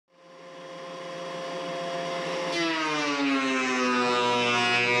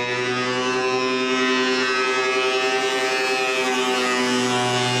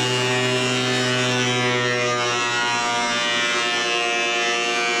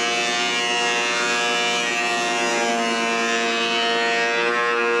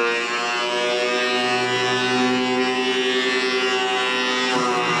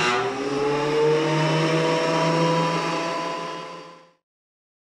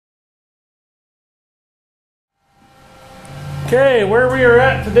Okay, where we are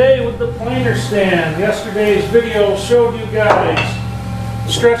at today with the planer stand. Yesterday's video showed you guys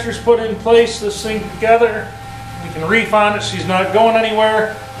the stretcher's put in place, this thing together. We can reef on it, she's not going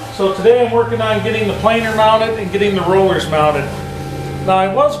anywhere. So today I'm working on getting the planer mounted and getting the rollers mounted. Now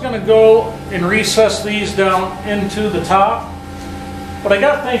I was going to go and recess these down into the top, but I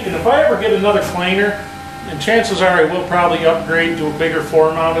got thinking if I ever get another planer, and chances are I will probably upgrade to a bigger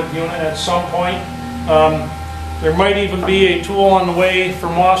floor mounted unit at some point. There might even be a tool on the way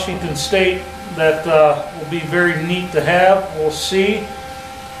from Washington State that will be very neat to have. We'll see.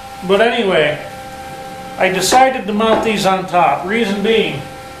 But anyway, I decided to mount these on top. Reason being,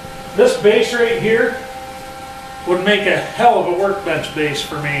 this base right here would make a hell of a workbench base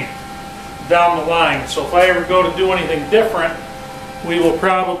for me down the line. So if I ever go to do anything different, we will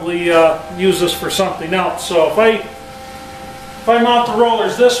probably use this for something else. So if I mount the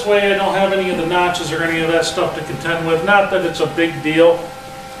rollers this way, I don't have any of the notches or any of that stuff to contend with. Not that it's a big deal,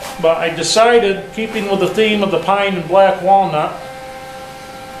 but I decided, keeping with the theme of the pine and black walnut,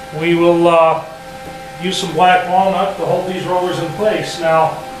 we will use some black walnut to hold these rollers in place.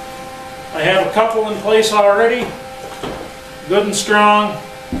 Now, I have a couple in place already, good and strong,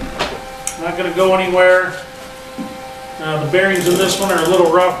 not going to go anywhere. The bearings in this one are a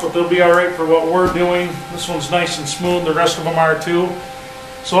little rough, but they'll be alright for what we're doing. This one's nice and smooth, the rest of them are too.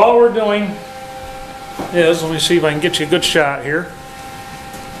 So all we're doing is, let me see if I can get you a good shot here.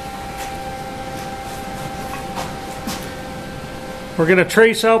 We're going to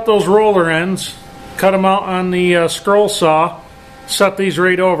trace out those roller ends, cut them out on the scroll saw, set these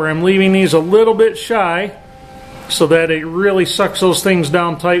right over. I'm leaving these a little bit shy so that it really sucks those things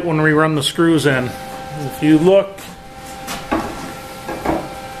down tight when we run the screws in. If you look,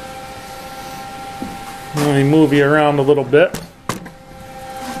 let me move you around a little bit.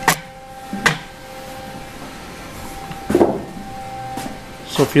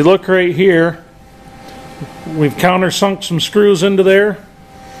 So if you look right here, we've countersunk some screws into there.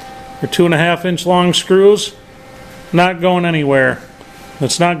 They're 2.5 inch long screws, not going anywhere.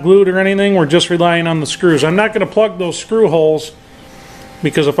 It's not glued or anything, we're just relying on the screws. I'm not going to plug those screw holes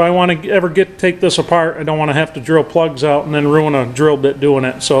because if I want to ever take this apart, I don't want to have to drill plugs out and then ruin a drill bit doing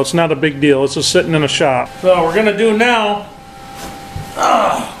it. So it's not a big deal. It's just sitting in a shop. So what we're going to do now,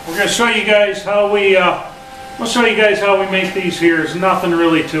 we're going to show you guys how we make these here. There's nothing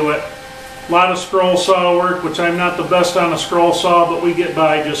really to it. A lot of scroll saw work, which I'm not the best on a scroll saw, but we get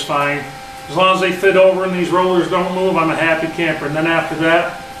by just fine. As long as they fit over and these rollers don't move, I'm a happy camper. And then after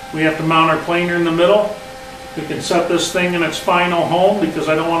that, we have to mount our planer in the middle. We can set this thing in its final home because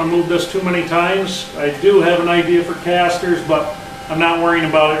I don't want to move this too many times. I do have an idea for casters, but I'm not worrying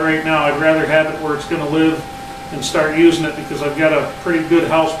about it right now. I'd rather have it where it's going to live and start using it because I've got a pretty good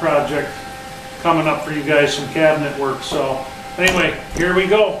house project coming up for you guys, some cabinet work. So anyway, here we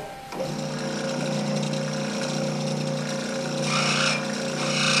go.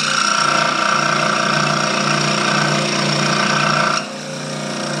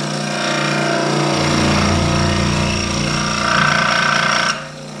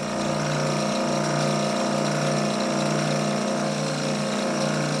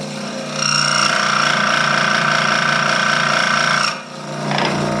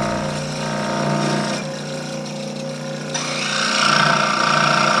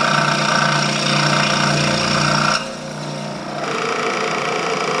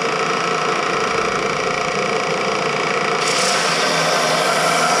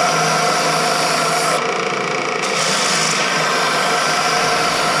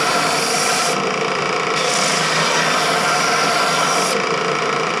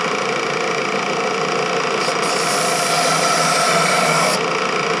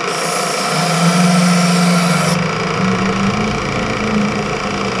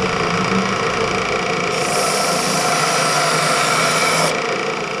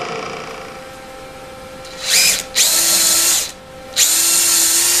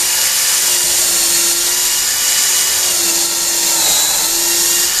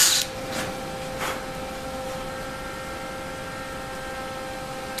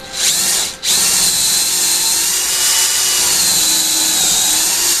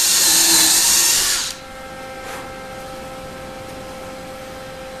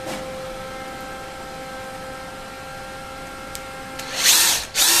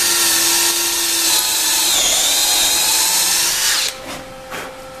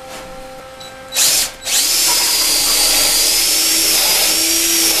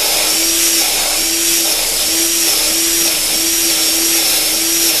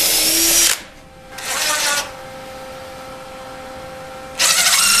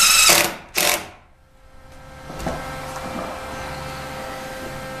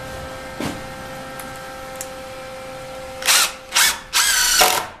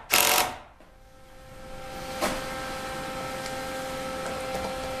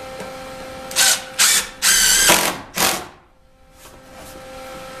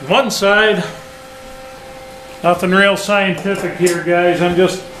 One side, nothing real scientific here, guys. I'm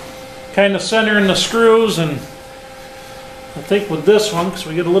just kind of centering the screws, and I think with this one, because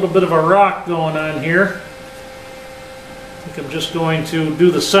we get a little bit of a rock going on here, I think I'm just going to do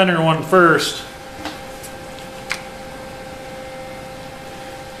the center one first.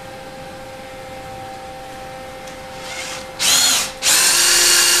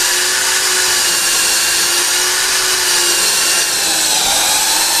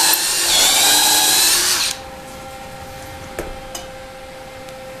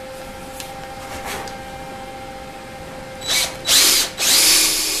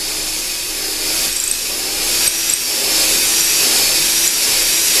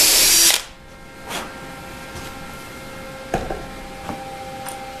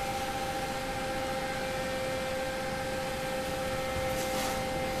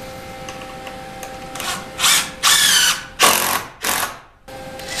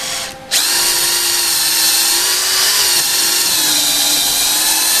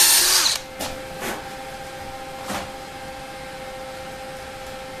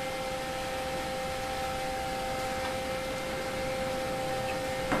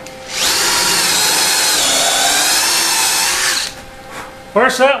 Of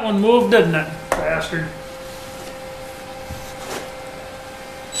course, that one moved, didn't it, bastard?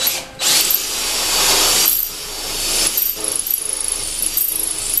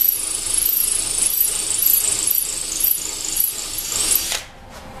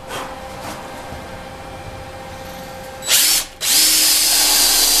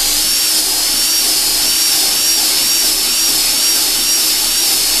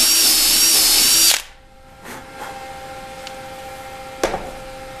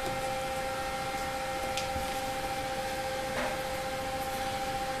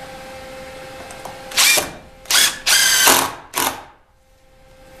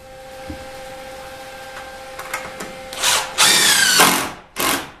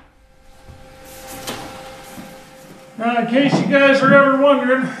 Now, in case you guys are ever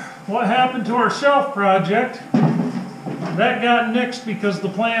wondering what happened to our shelf project, that got nixed because the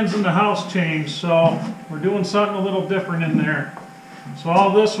plans in the house changed, so we're doing something a little different in there. So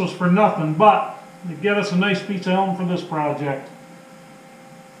all this was for nothing, but to get us a nice piece of elm for this project.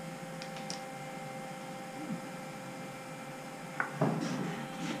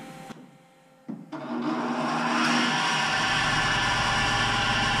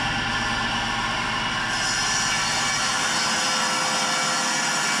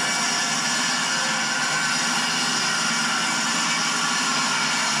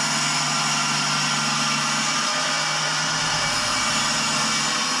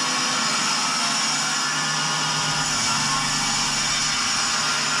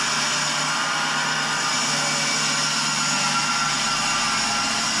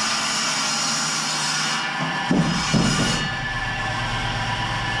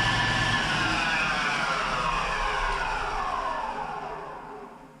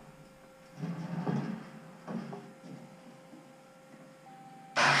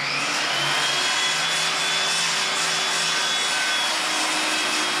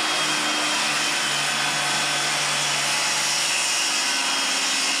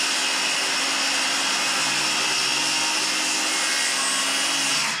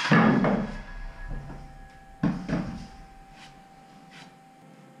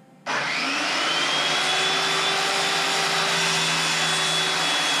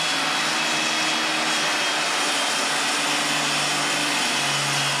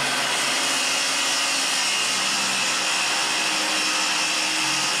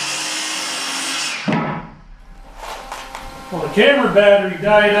 Well, the camera battery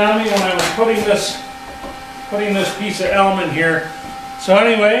died on me when I was putting this piece of elm in here. So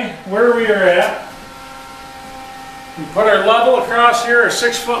anyway, where we are at, we put our level across here, our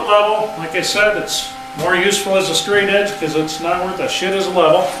 6-foot level. Like I said, it's more useful as a straight edge because it's not worth a shit as a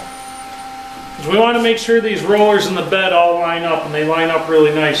level. Because we want to make sure these rollers in the bed all line up, and they line up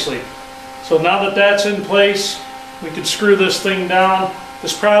really nicely. So now that that's in place, we could screw this thing down.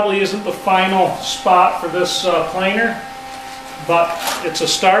 This probably isn't the final spot for this planer, but it's a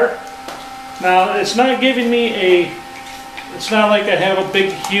start. Now, it's not giving me it's not like I have a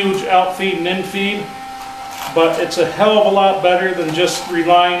big huge outfeed and infeed, but it's a hell of a lot better than just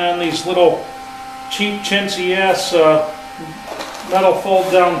relying on these little cheap chintzy ass metal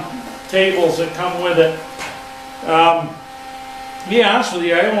fold down tables that come with it. To be honest with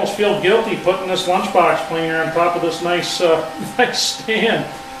you, I almost feel guilty putting this lunchbox planer on top of this nice stand.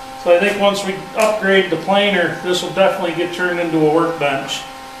 So I think once we upgrade the planer, this will definitely get turned into a workbench.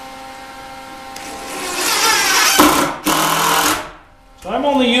 So I'm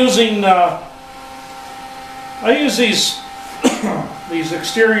only using, I use these these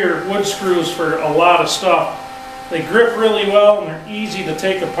exterior wood screws for a lot of stuff. They grip really well and they're easy to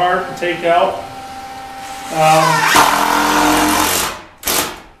take apart and take out.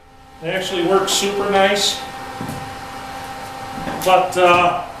 They actually work super nice. But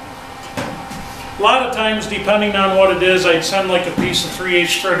a lot of times, depending on what it is, I'd send like a piece of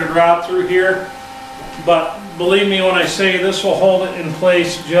 3/8 threaded rod through here. But believe me when I say this will hold it in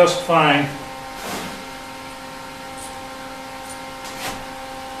place just fine.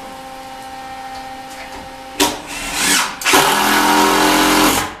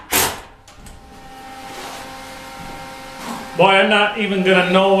 Boy, I'm not even going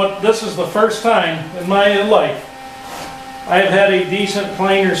to know what, this is the first time in my life I have had a decent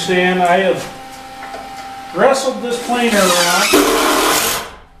planer stand. I have wrestled this planer around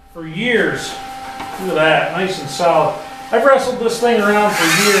for years. Look at that, nice and solid. I've wrestled this thing around for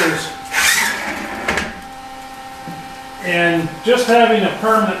years. And just having a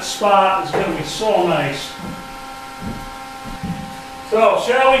permanent spot is going to be so nice. So,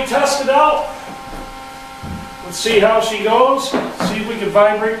 shall we test it out? Let's see how she goes. See if we can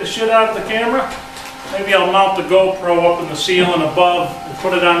vibrate the shit out of the camera. Maybe I'll mount the GoPro up in the ceiling above and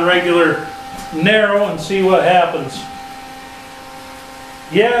put it on regular narrow and see what happens.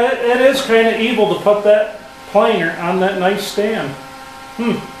 Yeah, it is kind of evil to put that planer on that nice stand.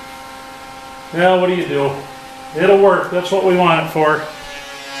 Yeah, what do you do? It'll work. That's what we want it for.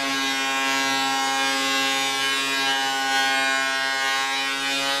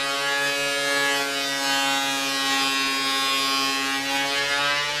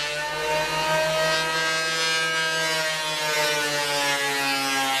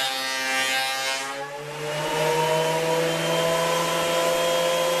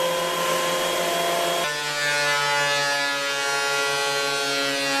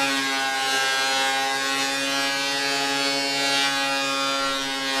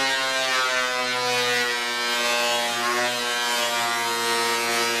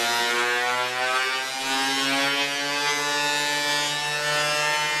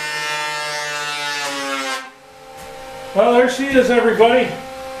 Well, there she is, everybody.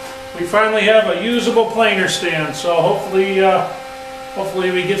 We finally have a usable planer stand, so hopefully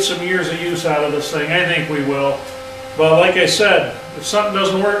we get some years of use out of this thing. I think we will. But like I said, if something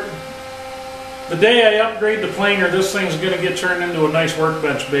doesn't work, the day I upgrade the planer, this thing's going to get turned into a nice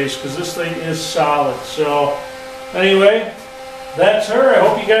workbench base because this thing is solid. So anyway, that's her. I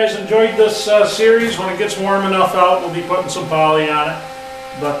hope you guys enjoyed this series. When it gets warm enough out, we'll be putting some poly on it.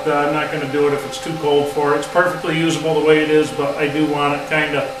 But I'm not going to do it if it's too cold for it. It's perfectly usable the way it is, but I do want it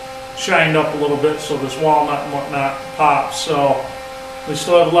kind of shined up a little bit so this walnut and whatnot pops. So we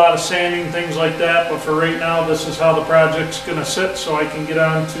still have a lot of sanding, things like that, but for right now this is how the project's going to sit so I can get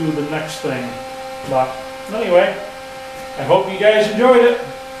on to the next thing. But anyway, I hope you guys enjoyed it.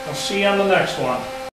 I'll see you on the next one.